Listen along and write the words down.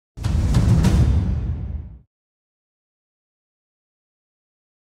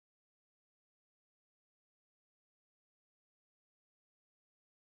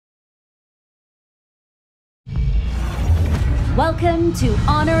Welcome to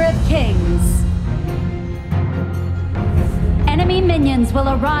Honor of Kings. Enemy minions will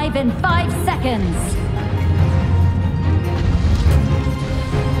arrive in 5 seconds.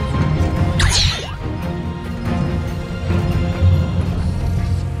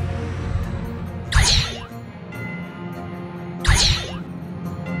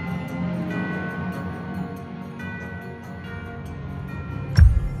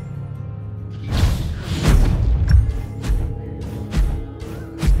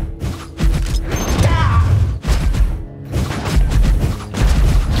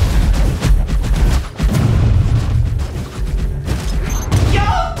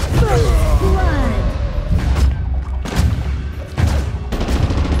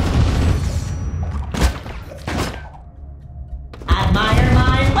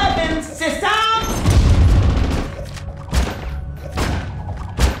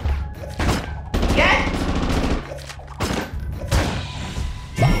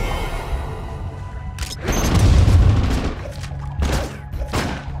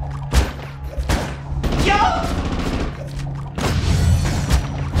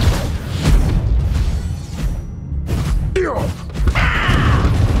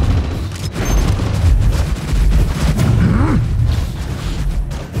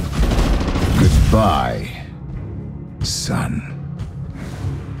 Goodbye, son.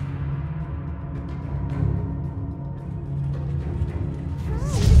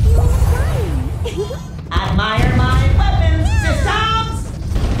 Admire my weapons systems!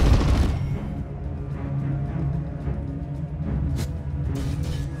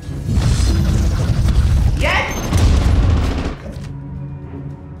 Get!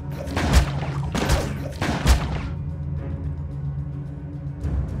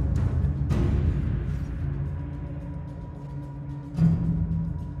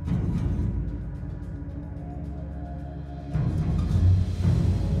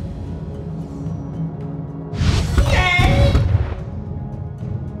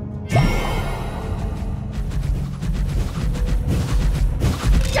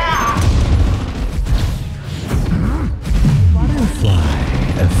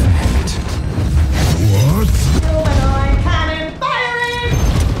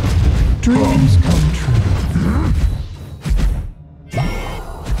 Dreams come true.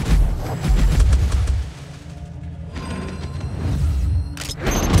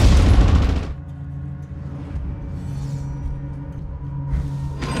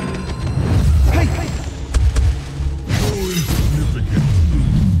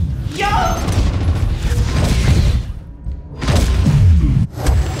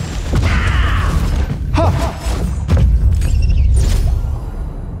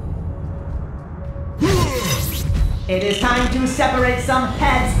 It is time to separate some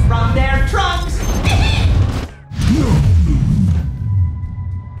heads from their trunks!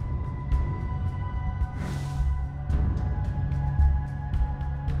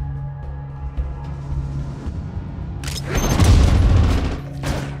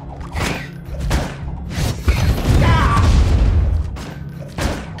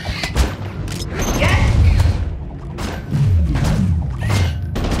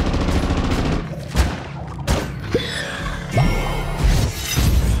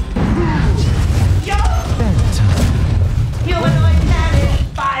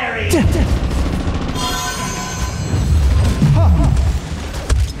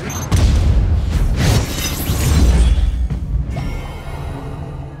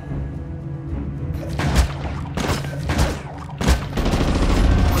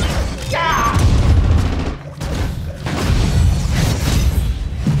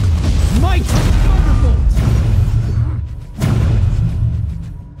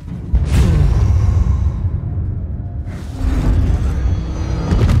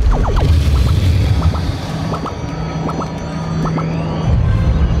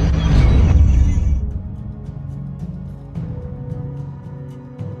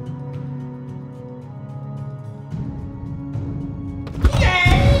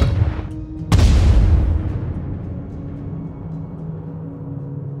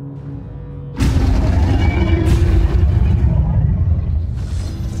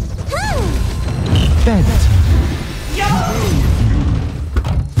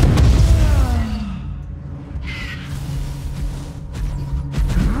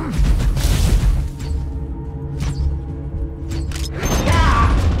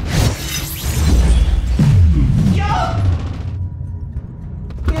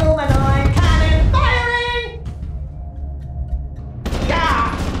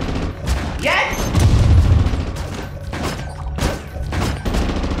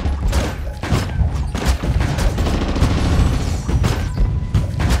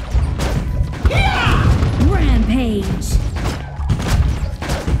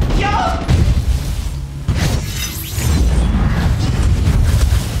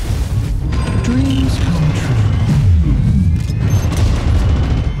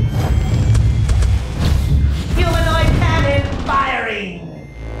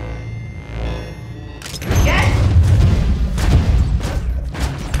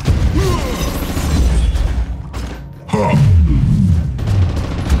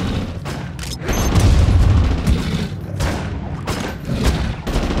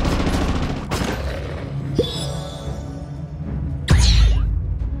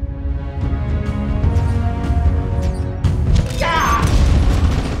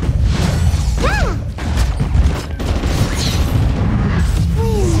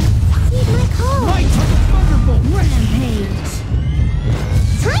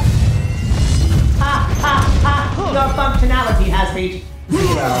 me 0.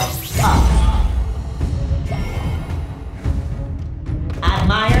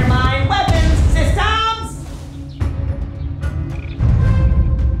 Admire my weapons systems!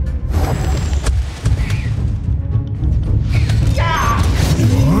 Yeah!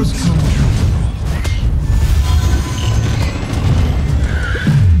 Wars come true.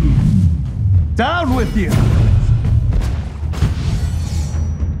 Down with you!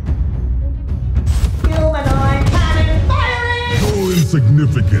 Humanoid cannon firing! So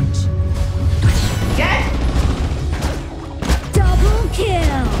insignificant. Get! Double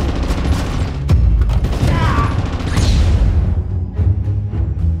kill!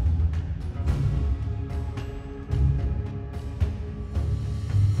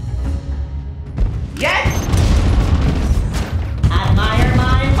 Get! Admire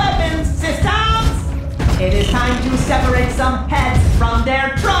my weapons systems! It is time to separate some heads from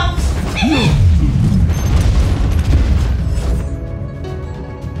their trunks!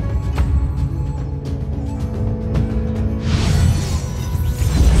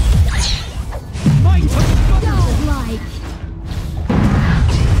 Godlike!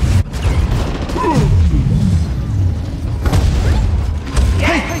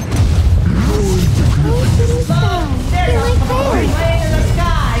 There's a glory way in the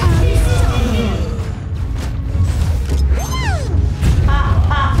sky! Ha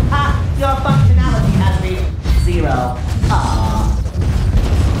ha ha! Your functionality has reached 0. Aww.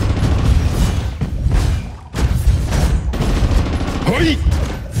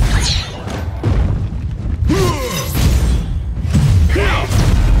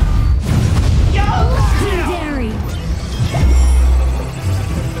 Legendary!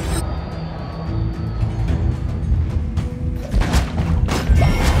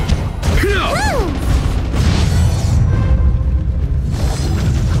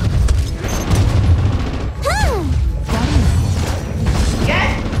 Get!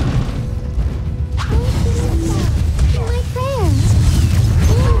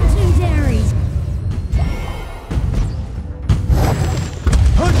 Legendary!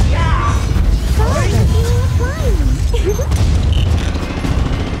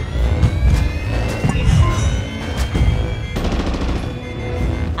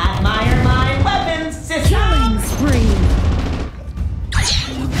 Admire my weapons Killing systems! spree!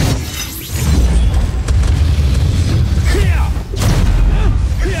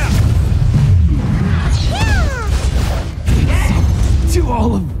 To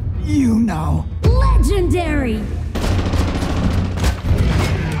all of you now. Legendary!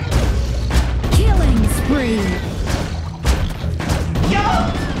 Killing spree! Yo!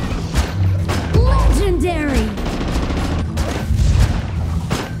 Legendary!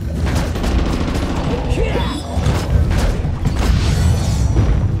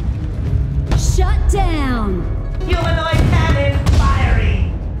 Shut down! Humanoid cannon firing!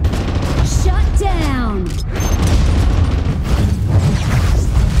 Shut down!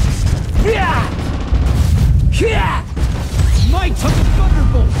 Might of the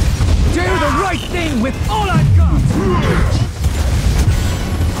Thunderbolt! Do the right thing with all I've got!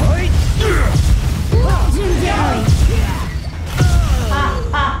 Legendary! Ha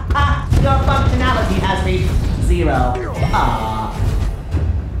ha ha! Your functionality has reached 0. Aww.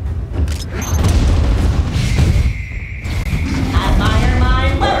 Admire my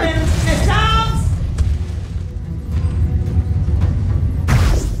weapons systems!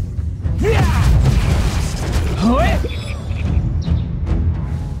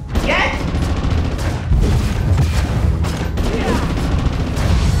 Get!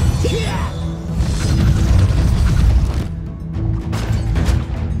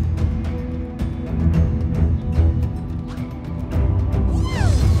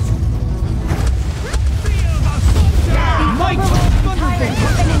 Might of the Tyrant Thunderbolt!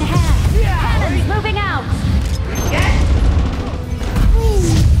 weapon in half! Cannons moving out! Get!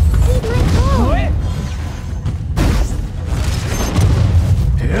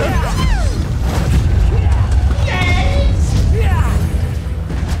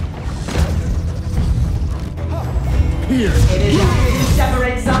 Here. It is